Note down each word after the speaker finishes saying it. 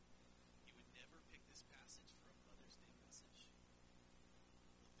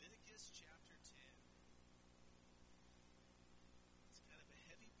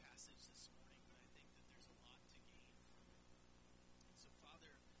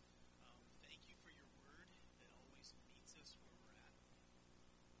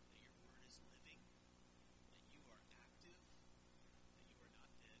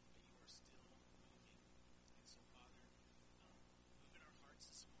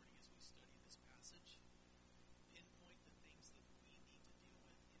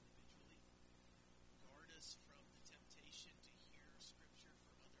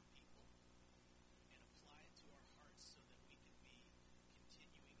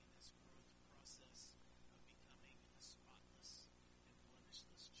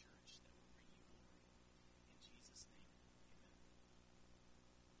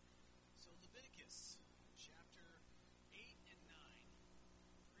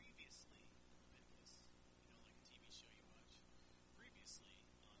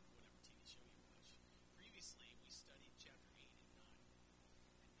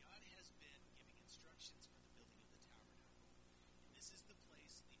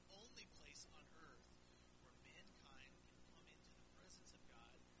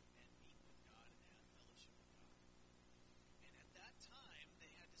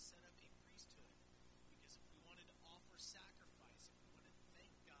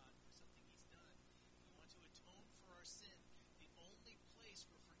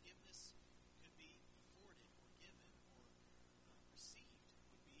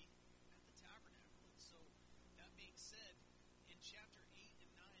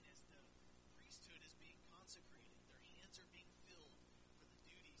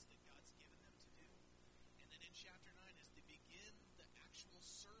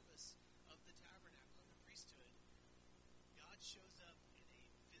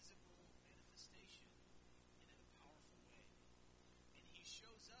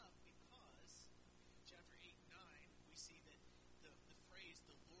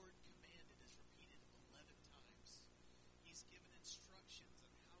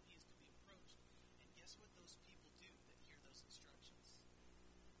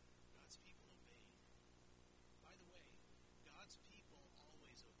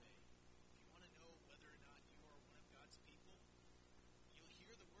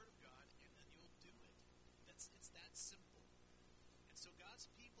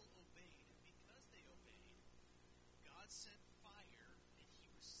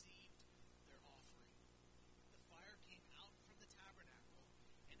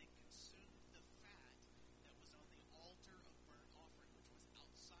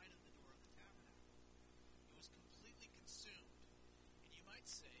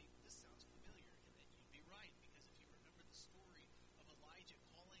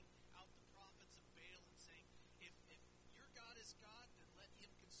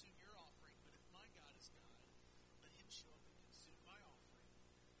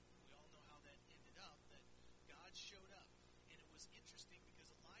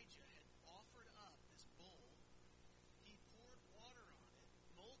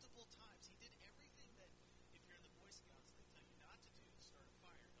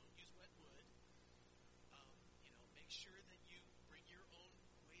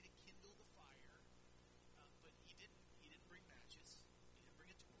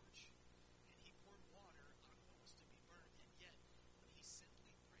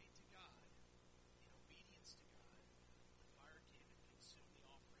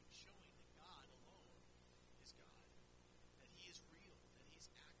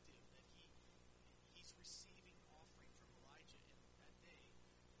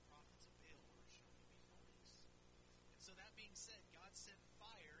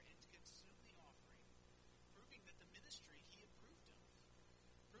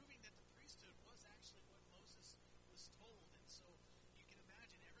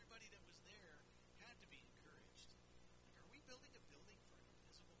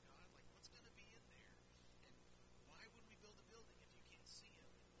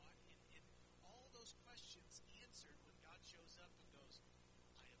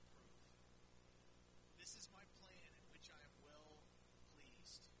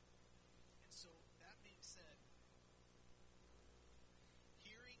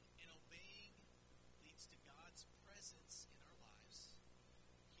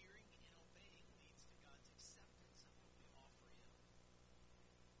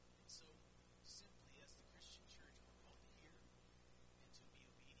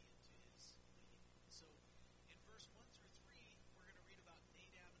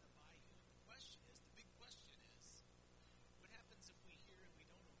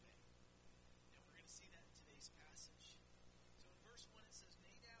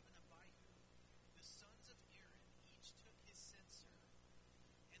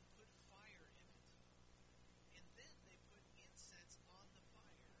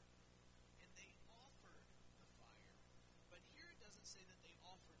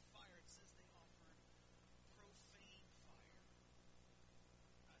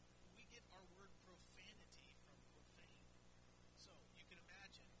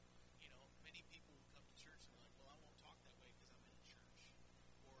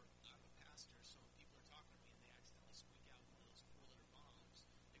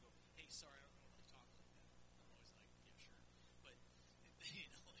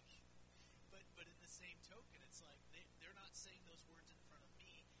those words in front of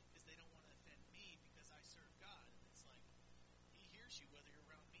me because they don't want to offend me because I serve God. And it's like, he hears you whether you're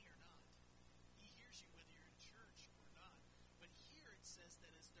around me or not. He hears you whether you're in church or not. But here it says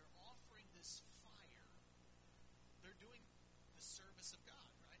that as they're offering this fire, they're doing the service of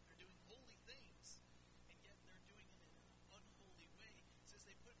God, right? They're doing holy things, and yet they're doing it in an unholy way. It says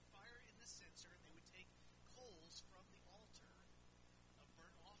they put fire in the censer, and they would take coals from the altar of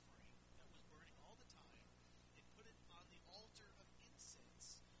burnt offering that was burning all the time, and put it on the altar of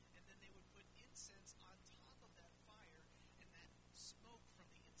incense, and then they would put incense on top of that fire, and that smoke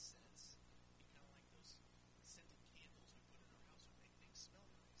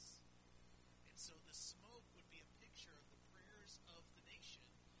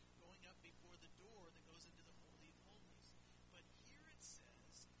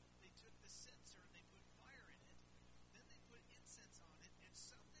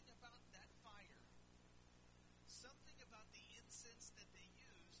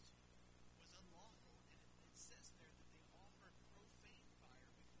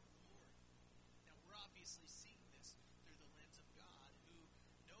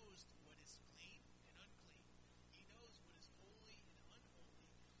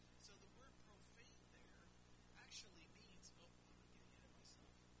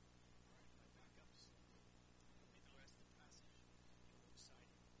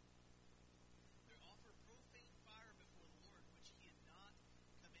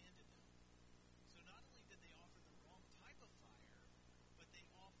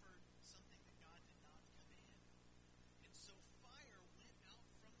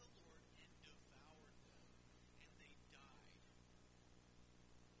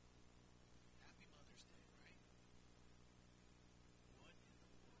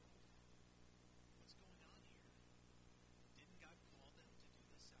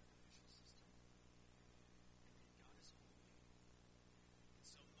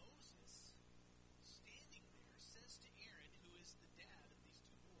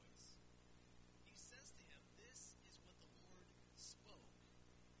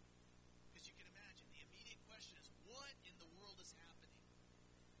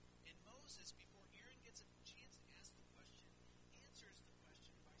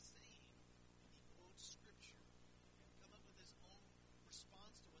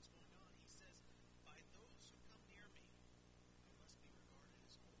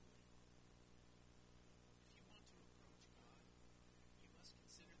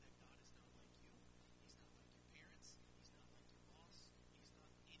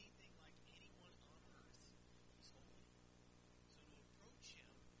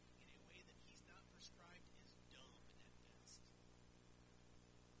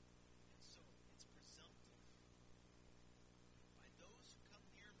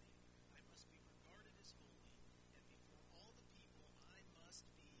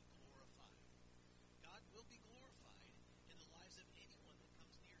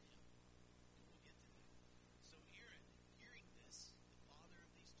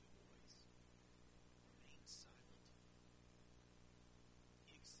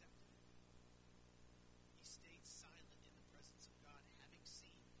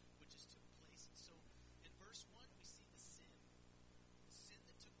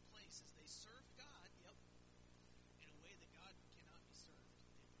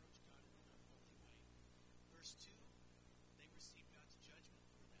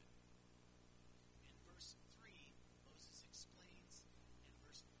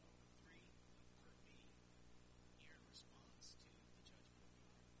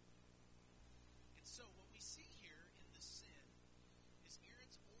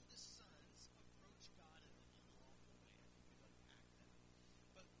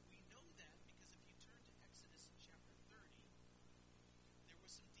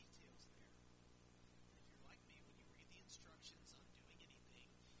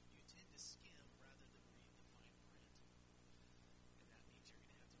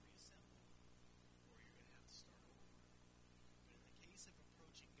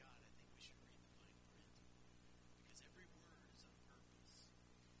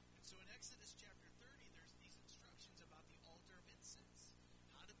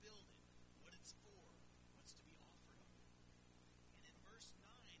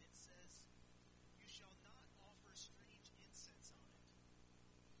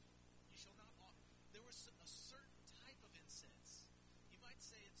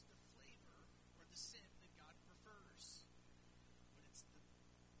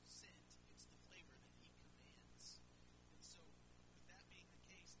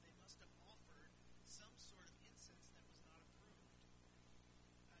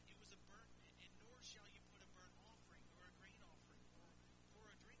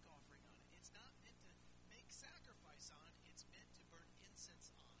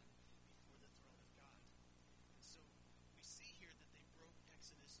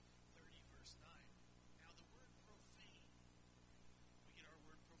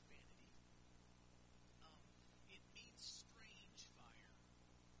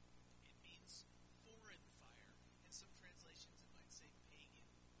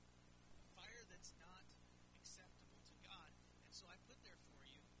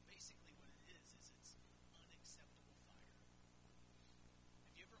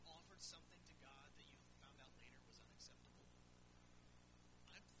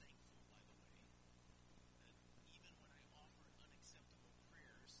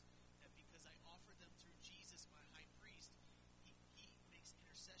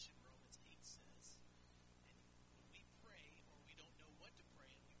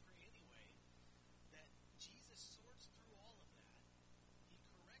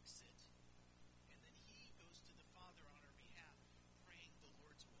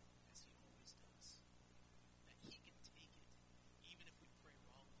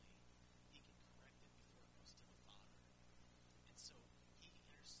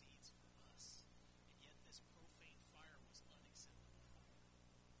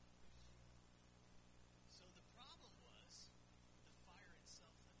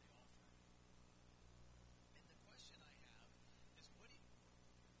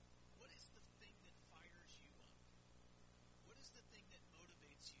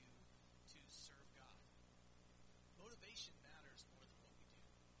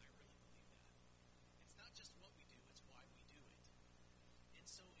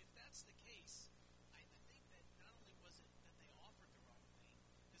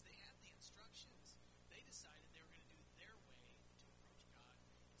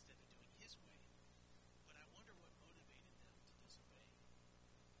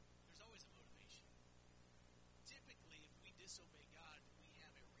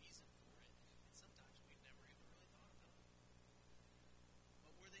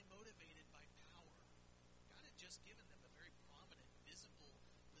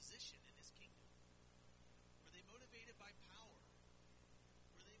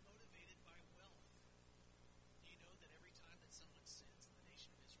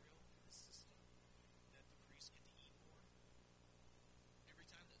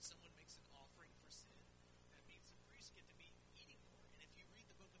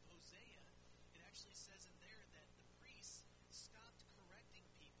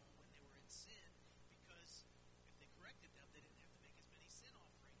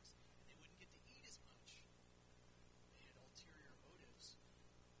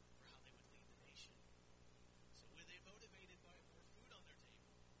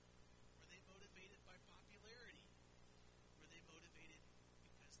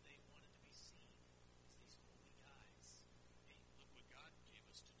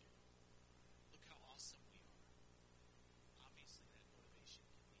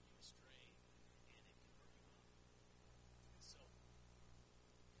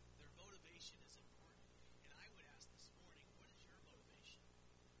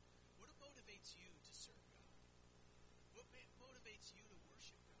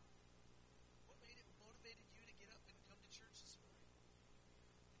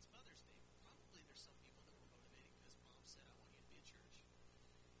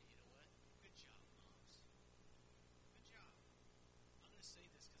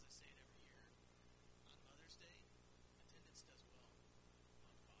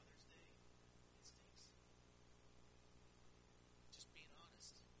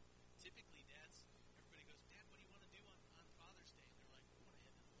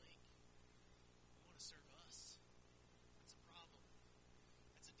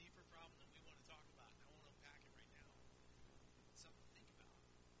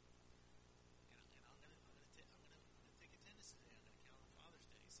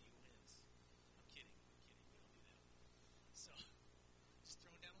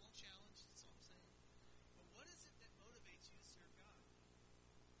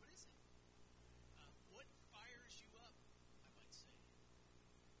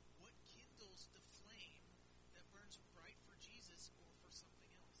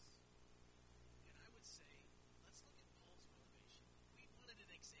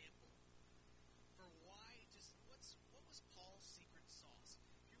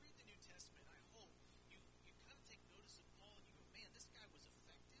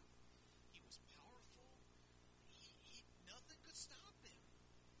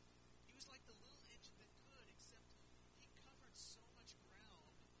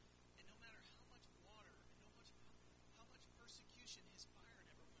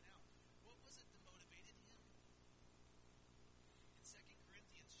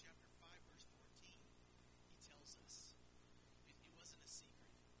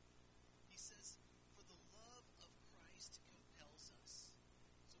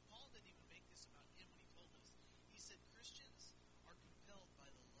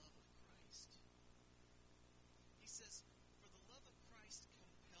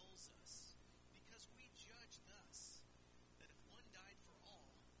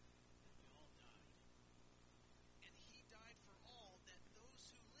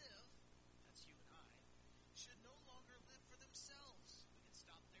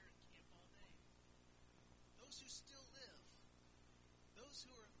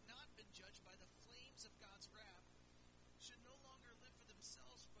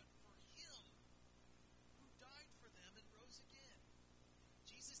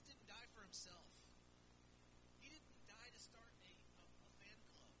himself. He didn't die to start a fan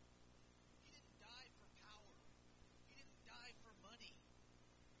club. He didn't die for power. He didn't die for money.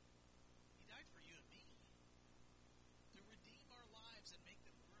 He died for you and me. To redeem our lives and make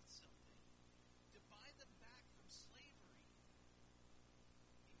them worth something. To buy them back from slavery.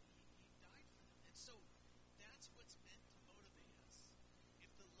 He died for them. And so that's what's meant to motivate us.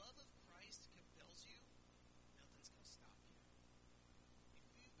 If the love of Christ compels you, nothing's going to stop you.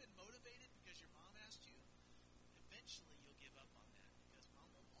 If you've been motivated because your mom asked you, eventually you'll give up on that because mom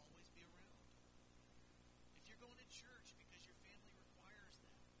won't always be around. If you're going to church because your family requires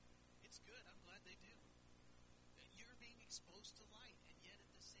that, it's good. I'm glad they do. You're being exposed to light, and yet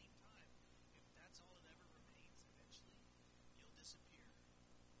at the same time, if that's all that ever remains, eventually you'll disappear.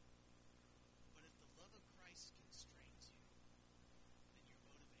 But if the love of Christ constrains you, then your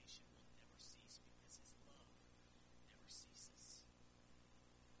motivation will never cease because his love never ceases.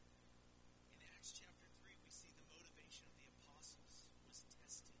 In Acts chapter 3, we see the motivation of the apostles was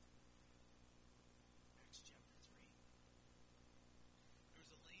tested. Acts chapter 3. There was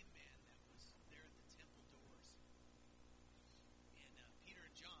a lame man that was there at the temple doors. And Peter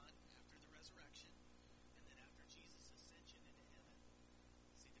and John, after the resurrection, and then after Jesus' ascension into heaven,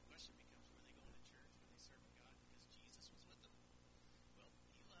 see, the question becomes, were they going to church? Were they serving God because Jesus was with them? Well,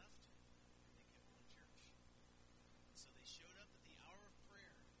 he left, and they kept going to church. And so they showed up at the hour of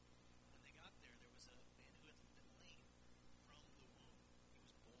prayer. When they got there, there was a man who had been lame from the womb. He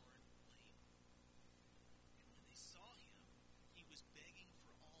was born lame. And when they saw him, he was begging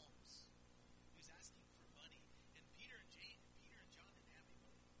for alms. He was asking for money. And Peter and John didn't have any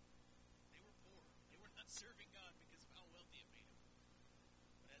money. They were poor. They were not serving God because of how wealthy it made them.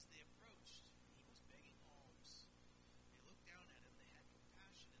 But as they approached, he was begging alms. They looked down at him. They had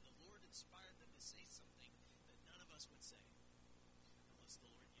compassion. And the Lord inspired them to say something that none of us would say, unless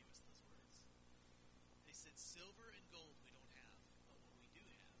the Lord gave us those words. They said, "Silver and gold we don't have, but what we do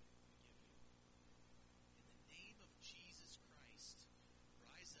have, we give you. In the name of Jesus Christ,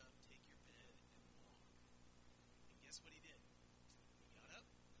 rise up, take your bed, and walk." And guess what he did? He got up,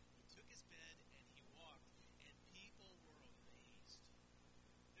 he took his bed, and he walked, and people were amazed.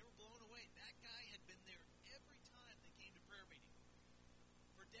 They were blown away. That guy had been there every time they came to prayer meeting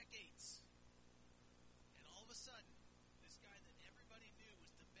for decades. And all of a sudden, this guy that everybody knew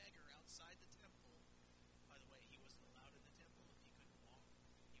was the beggar outside the temple. By the way, he wasn't allowed in the temple if he couldn't walk.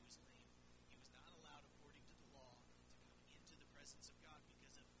 He was lame. He was not allowed, according to the law, to come into the presence of God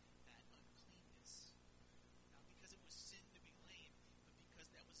because of that uncleanness. Not because it was sin to be lame, but because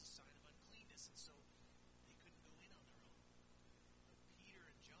that was a sign of uncleanness. And so they couldn't go in on their own. But Peter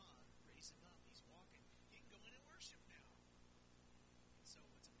and John raise him up. He's walking. He can go in and worship now. And so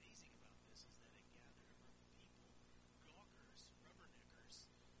what's amazing about this is that it gathered a group of people, gawkers,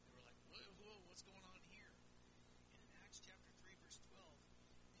 rubberneckers. They were like, whoa, what's going on here? And in Acts chapter 3, verse 12,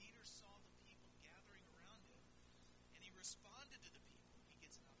 Peter saw the people gathering around him, and he responded to the people. He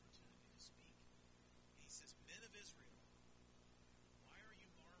gets an opportunity to speak. And he says, "Men of Israel, why are you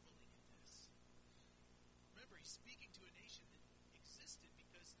marveling at this?" Remember, he's speaking to a nation that existed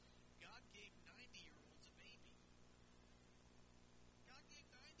because God gave 90-year-olds a baby. God gave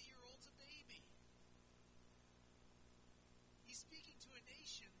 90-year-olds a baby. He's speaking to a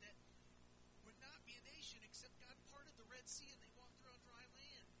nation that would not be a nation except God parted the Red Sea and they walked through on dry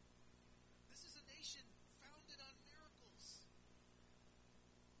land. This is a nation founded on miracles.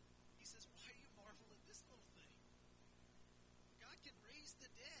 He says, "Why do you marvel at this little thing? God can raise the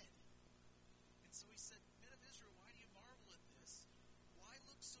dead." And so he said, "Men of Israel, why do you marvel at this? Why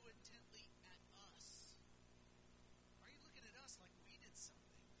look so intently at us? Why are you looking at us like we did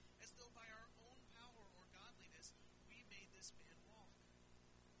something, as though by our own power or godliness we made this man walk?"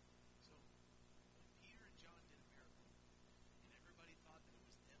 So when Peter and John did a miracle, and everybody thought that it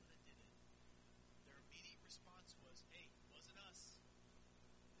was them that did it, their immediate response was, "Hey, it wasn't us.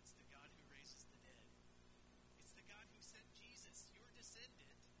 It's the God who raises the dead. It's the God who sent Jesus, your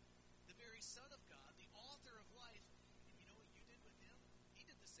descendant, the very Son of